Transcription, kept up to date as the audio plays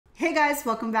Hey guys,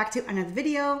 welcome back to another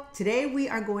video. Today we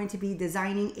are going to be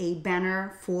designing a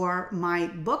banner for my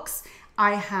books.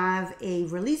 I have a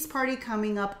release party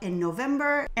coming up in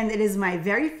November and it is my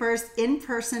very first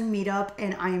in-person meetup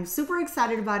and I am super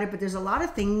excited about it, but there's a lot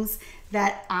of things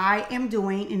that I am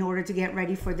doing in order to get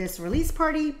ready for this release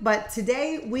party. But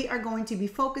today we are going to be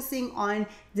focusing on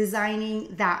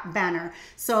designing that banner.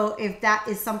 So if that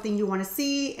is something you want to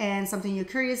see and something you're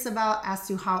curious about as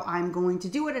to how I'm going to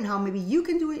do it and how maybe you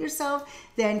can do it yourself,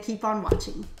 then keep on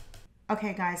watching.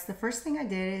 Okay guys, the first thing I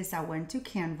did is I went to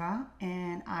Canva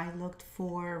and I looked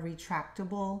for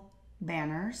retractable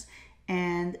banners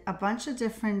and a bunch of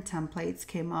different templates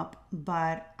came up,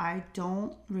 but I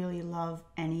don't really love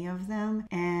any of them.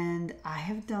 And I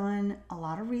have done a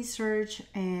lot of research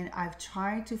and I've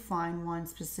tried to find one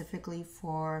specifically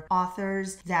for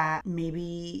authors that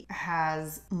maybe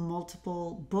has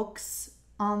multiple books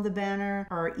on the banner,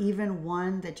 or even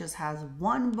one that just has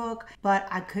one book, but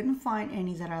I couldn't find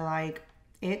any that I like.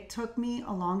 It took me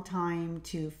a long time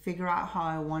to figure out how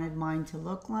I wanted mine to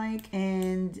look like,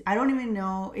 and I don't even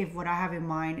know if what I have in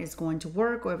mind is going to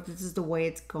work or if this is the way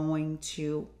it's going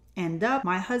to end up.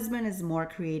 My husband is more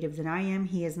creative than I am.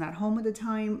 He is not home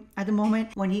at the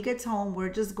moment. When he gets home,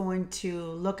 we're just going to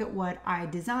look at what I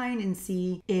designed and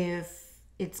see if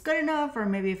it's good enough or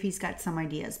maybe if he's got some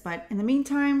ideas. But in the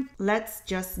meantime, let's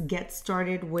just get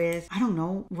started with, I don't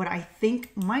know, what I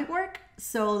think might work.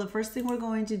 So the first thing we're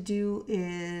going to do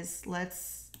is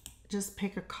let's just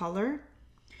pick a color.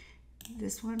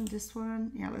 This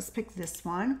one. Yeah, let's pick this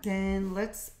one. Then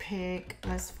let's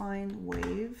find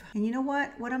wave. And you know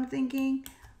what I'm thinking?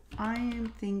 I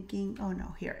am thinking, oh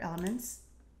no, here, elements.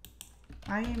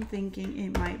 I am thinking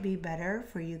it might be better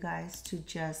for you guys to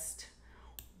just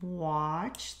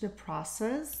watch the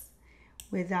process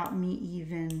without me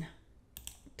even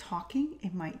talking.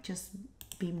 It might just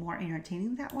be more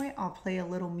entertaining that way. I'll play a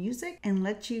little music and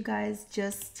let you guys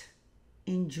just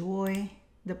enjoy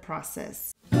the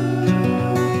process.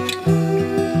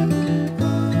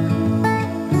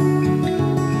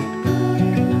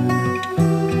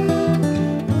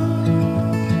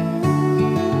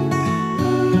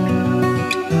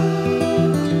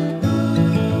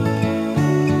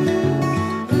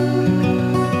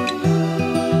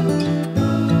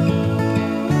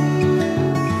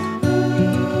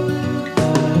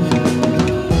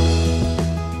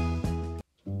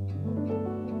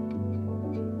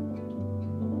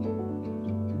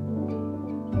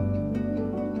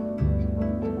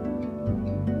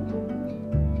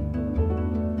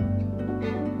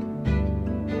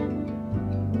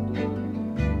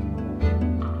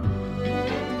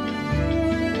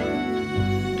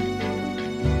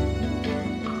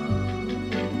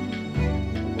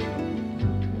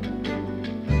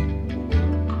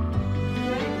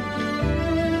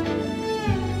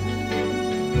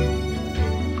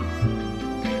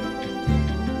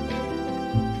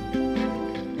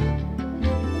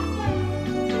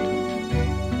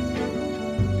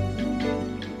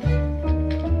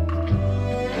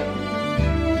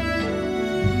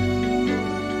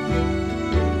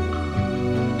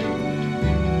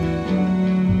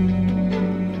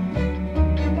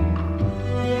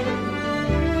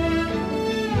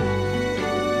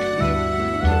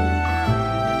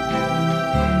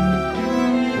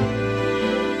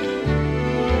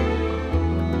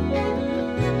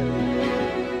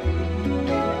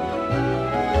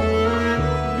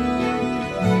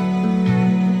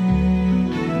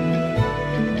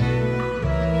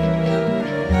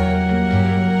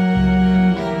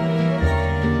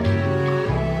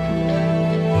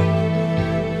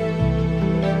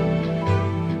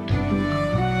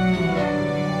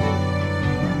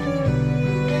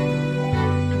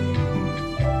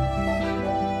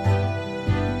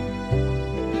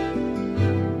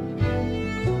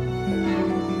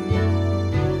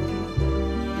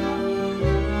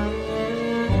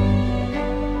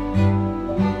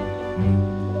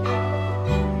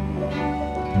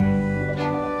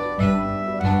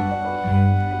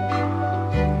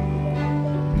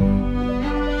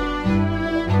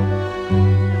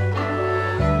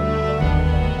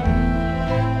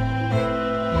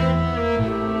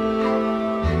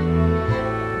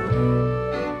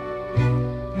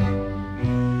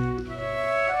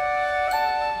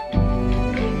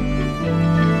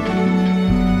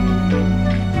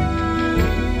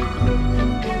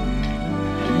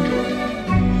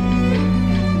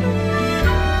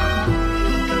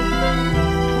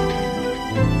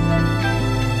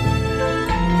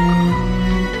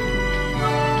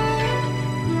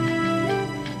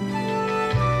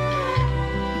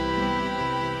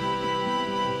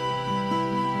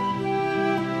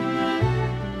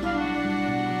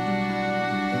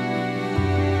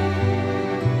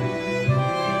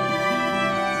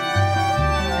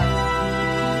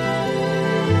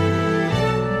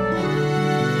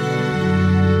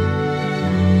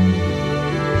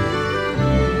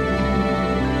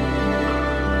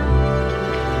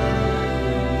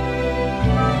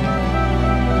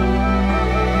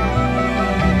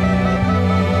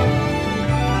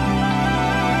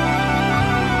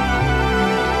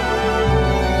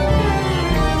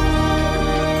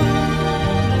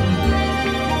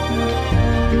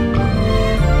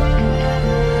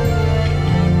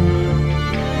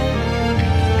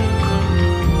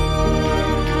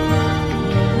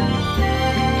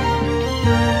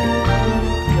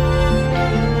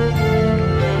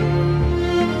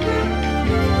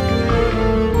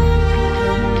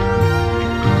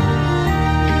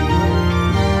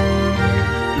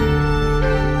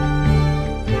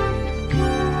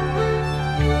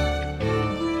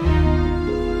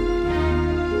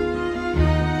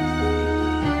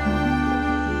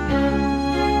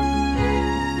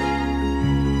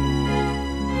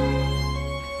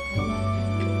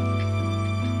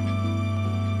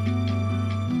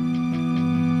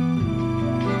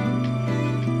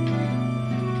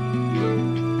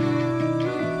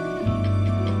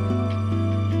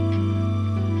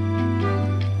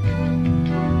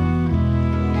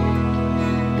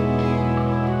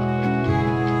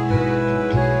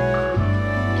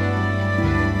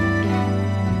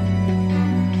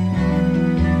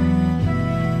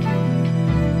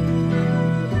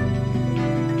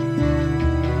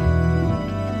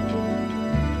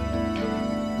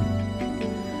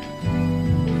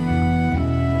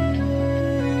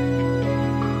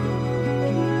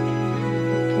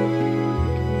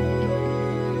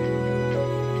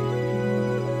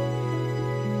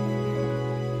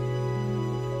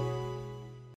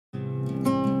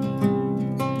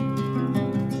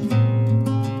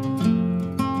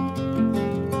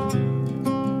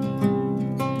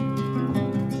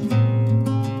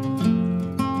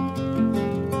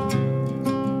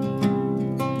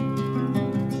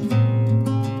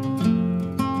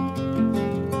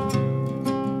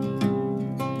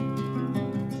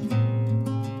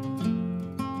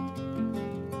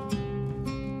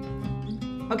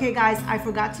 Okay guys, I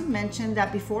forgot to mention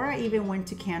that before I even went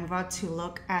to Canva to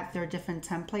look at their different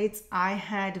templates, I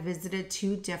had visited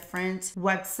 2 different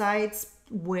websites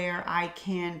where I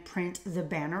can print the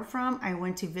banner from. I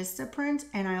went to Vistaprint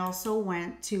and I also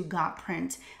went to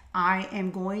GotPrint. I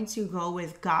am going to go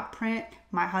with GotPrint.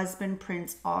 My husband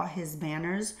prints all his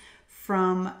banners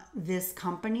from this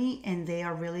company and they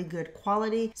are really good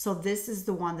quality. So this is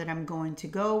the one that I'm going to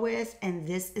go with, and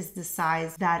this is the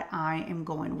size that I am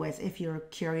going with if you're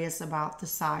curious about the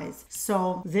size.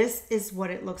 So this is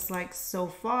what it looks like so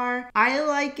far. I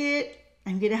like it.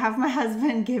 I'm gonna have my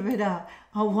husband give it a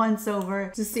once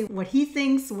over to see what he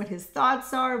thinks, what his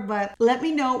thoughts are, but let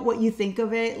me know what you think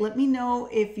of it. Let me know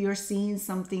if you're seeing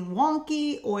something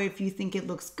wonky or if you think it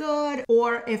looks good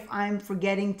or if I'm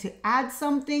forgetting to add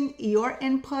something. Your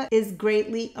input is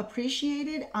greatly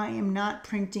appreciated. I am not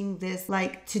printing this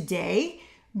like today,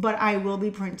 but I will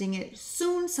be printing it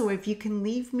soon. So if you can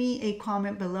leave me a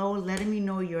comment below letting me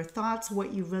know your thoughts,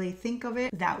 what you really think of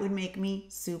it, that would make me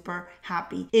super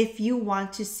happy. If you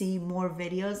want to see more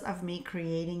videos of me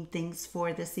creating things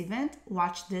for this event,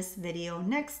 watch this video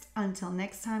next. Until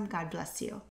next time, God bless you.